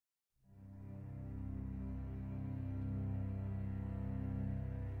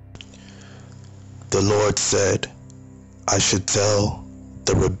The Lord said, I should tell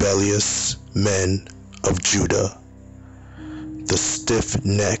the rebellious men of Judah, the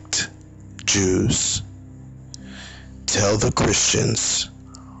stiff-necked Jews, tell the Christians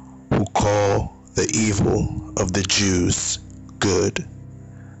who call the evil of the Jews good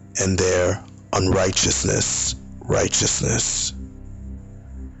and their unrighteousness righteousness.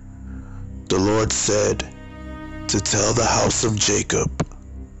 The Lord said to tell the house of Jacob,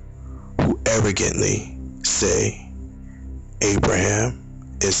 who arrogantly say, Abraham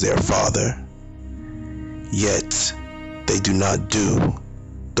is their father, yet they do not do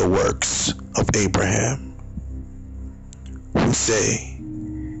the works of Abraham, who say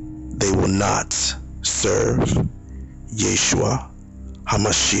they will not serve Yeshua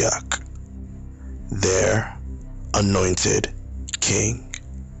HaMashiach, their anointed king.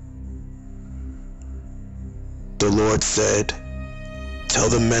 The Lord said, tell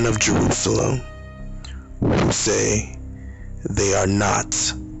the men of Jerusalem who say they are not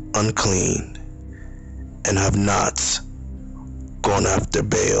unclean and have not gone after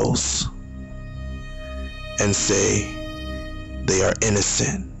Baals, and say they are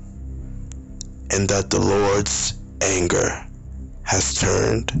innocent and that the Lord's anger has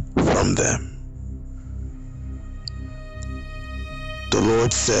turned from them. The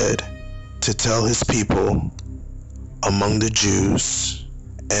Lord said to tell his people among the Jews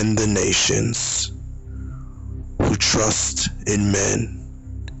and the nations who trust in men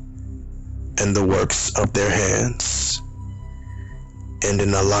and the works of their hands and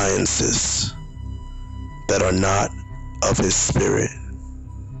in alliances that are not of his spirit.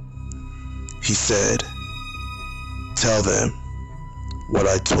 He said, tell them what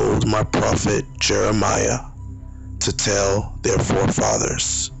I told my prophet Jeremiah to tell their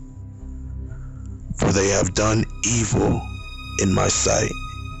forefathers, for they have done evil in my sight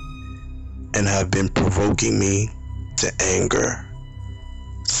and have been provoking me to anger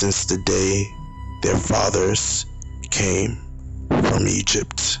since the day their fathers came from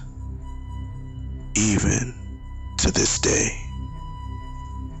Egypt, even to this day.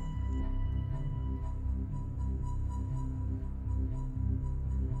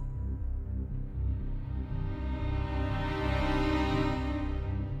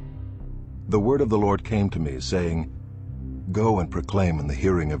 The word of the Lord came to me, saying, Go and proclaim in the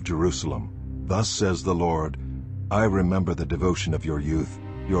hearing of Jerusalem, Thus says the Lord, I remember the devotion of your youth,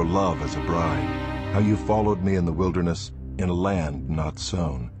 your love as a bride, how you followed me in the wilderness, in a land not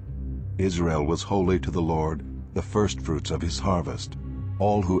sown. Israel was holy to the Lord, the firstfruits of his harvest.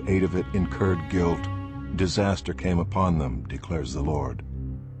 All who ate of it incurred guilt. Disaster came upon them, declares the Lord.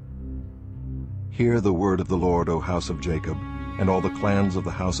 Hear the word of the Lord, O house of Jacob, and all the clans of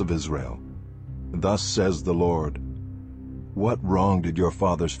the house of Israel. Thus says the Lord, What wrong did your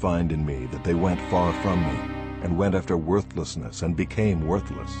fathers find in me, that they went far from me, and went after worthlessness, and became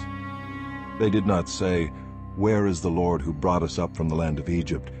worthless? They did not say, Where is the Lord who brought us up from the land of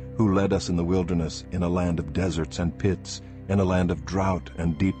Egypt, who led us in the wilderness, in a land of deserts and pits, in a land of drought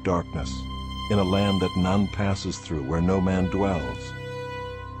and deep darkness, in a land that none passes through, where no man dwells?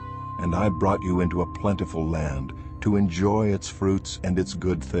 And I brought you into a plentiful land, to enjoy its fruits and its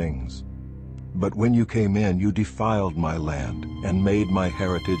good things. But when you came in, you defiled my land, and made my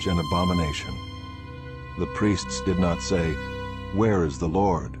heritage an abomination. The priests did not say, Where is the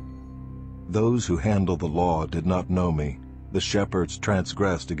Lord? Those who handle the law did not know me. The shepherds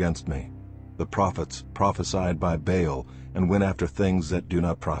transgressed against me. The prophets prophesied by Baal, and went after things that do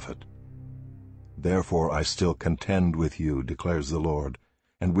not profit. Therefore I still contend with you, declares the Lord,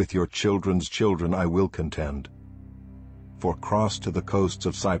 and with your children's children I will contend. For cross to the coasts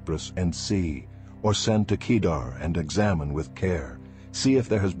of Cyprus and see, or send to Kedar and examine with care. See if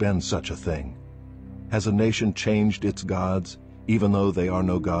there has been such a thing. Has a nation changed its gods, even though they are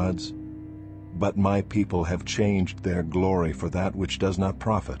no gods? But my people have changed their glory for that which does not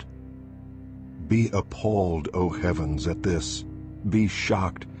profit. Be appalled, O heavens, at this. Be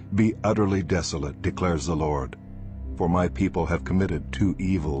shocked, be utterly desolate, declares the Lord. For my people have committed two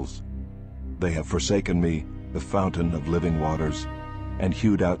evils. They have forsaken me, the fountain of living waters, and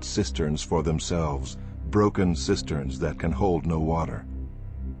hewed out cisterns for themselves, broken cisterns that can hold no water.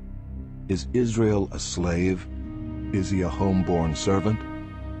 Is Israel a slave? Is he a home-born servant?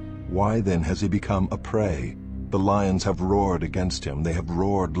 Why then has he become a prey? The lions have roared against him, they have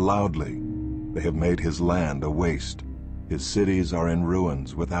roared loudly. They have made his land a waste. His cities are in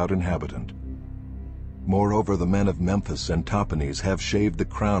ruins, without inhabitant. Moreover, the men of Memphis and Tahpanhes have shaved the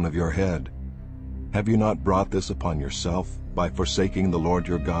crown of your head. Have you not brought this upon yourself by forsaking the Lord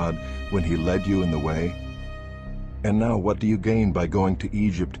your God when he led you in the way? And now what do you gain by going to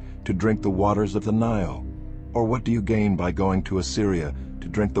Egypt to drink the waters of the Nile? Or what do you gain by going to Assyria to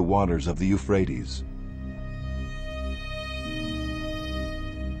drink the waters of the Euphrates?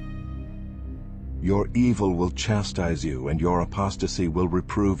 Your evil will chastise you, and your apostasy will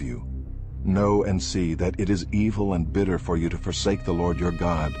reprove you. Know and see that it is evil and bitter for you to forsake the Lord your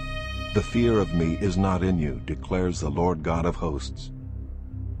God. The fear of me is not in you, declares the Lord God of hosts.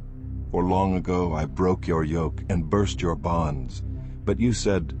 For long ago I broke your yoke and burst your bonds, but you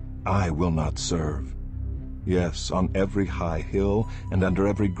said, I will not serve. Yes, on every high hill and under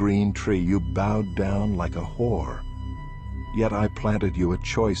every green tree you bowed down like a whore. Yet I planted you a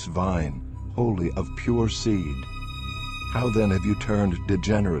choice vine, wholly of pure seed. How then have you turned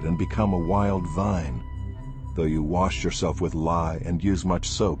degenerate and become a wild vine? Though you wash yourself with lye and use much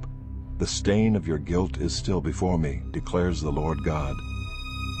soap, the stain of your guilt is still before me, declares the Lord God.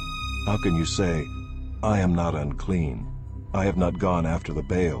 How can you say, I am not unclean, I have not gone after the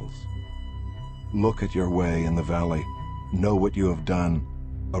Baals? Look at your way in the valley, know what you have done,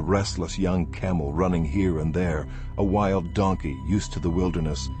 a restless young camel running here and there, a wild donkey used to the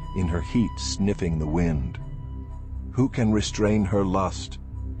wilderness, in her heat sniffing the wind. Who can restrain her lust?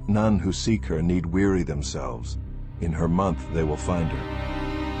 None who seek her need weary themselves. In her month they will find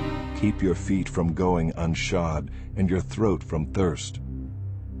her. Keep your feet from going unshod, and your throat from thirst.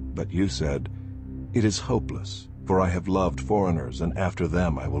 But you said, It is hopeless, for I have loved foreigners, and after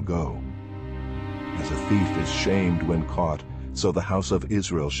them I will go. As a thief is shamed when caught, so the house of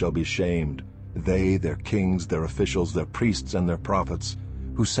Israel shall be shamed, they, their kings, their officials, their priests, and their prophets,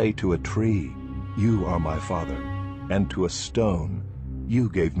 who say to a tree, You are my father, and to a stone, You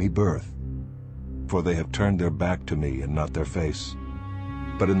gave me birth. For they have turned their back to me and not their face.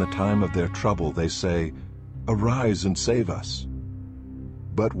 But in the time of their trouble they say, Arise and save us.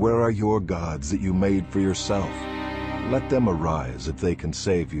 But where are your gods that you made for yourself? Let them arise if they can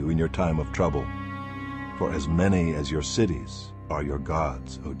save you in your time of trouble. For as many as your cities are your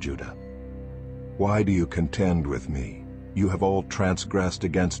gods, O Judah. Why do you contend with me? You have all transgressed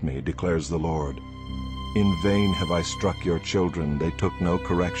against me, declares the Lord. In vain have I struck your children, they took no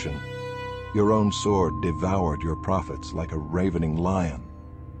correction. Your own sword devoured your prophets like a ravening lion.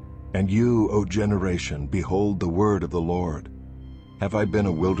 And you, O generation, behold the word of the Lord. Have I been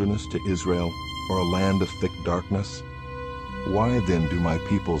a wilderness to Israel, or a land of thick darkness? Why then do my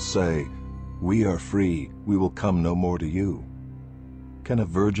people say, We are free, we will come no more to you? Can a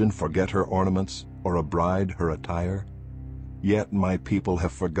virgin forget her ornaments, or a bride her attire? Yet my people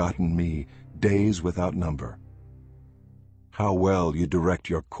have forgotten me, days without number. How well you direct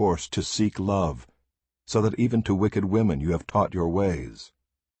your course to seek love, so that even to wicked women you have taught your ways.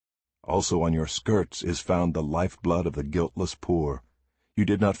 Also on your skirts is found the lifeblood of the guiltless poor. You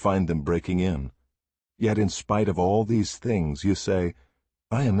did not find them breaking in. Yet in spite of all these things you say,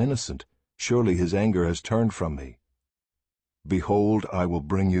 I am innocent, surely his anger has turned from me. Behold, I will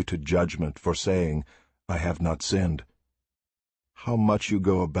bring you to judgment for saying, I have not sinned. How much you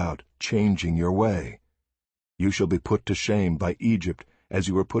go about changing your way! You shall be put to shame by Egypt, as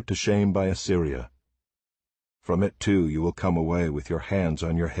you were put to shame by Assyria. From it too you will come away with your hands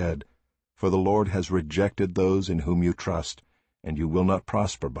on your head, for the Lord has rejected those in whom you trust, and you will not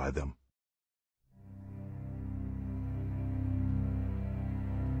prosper by them.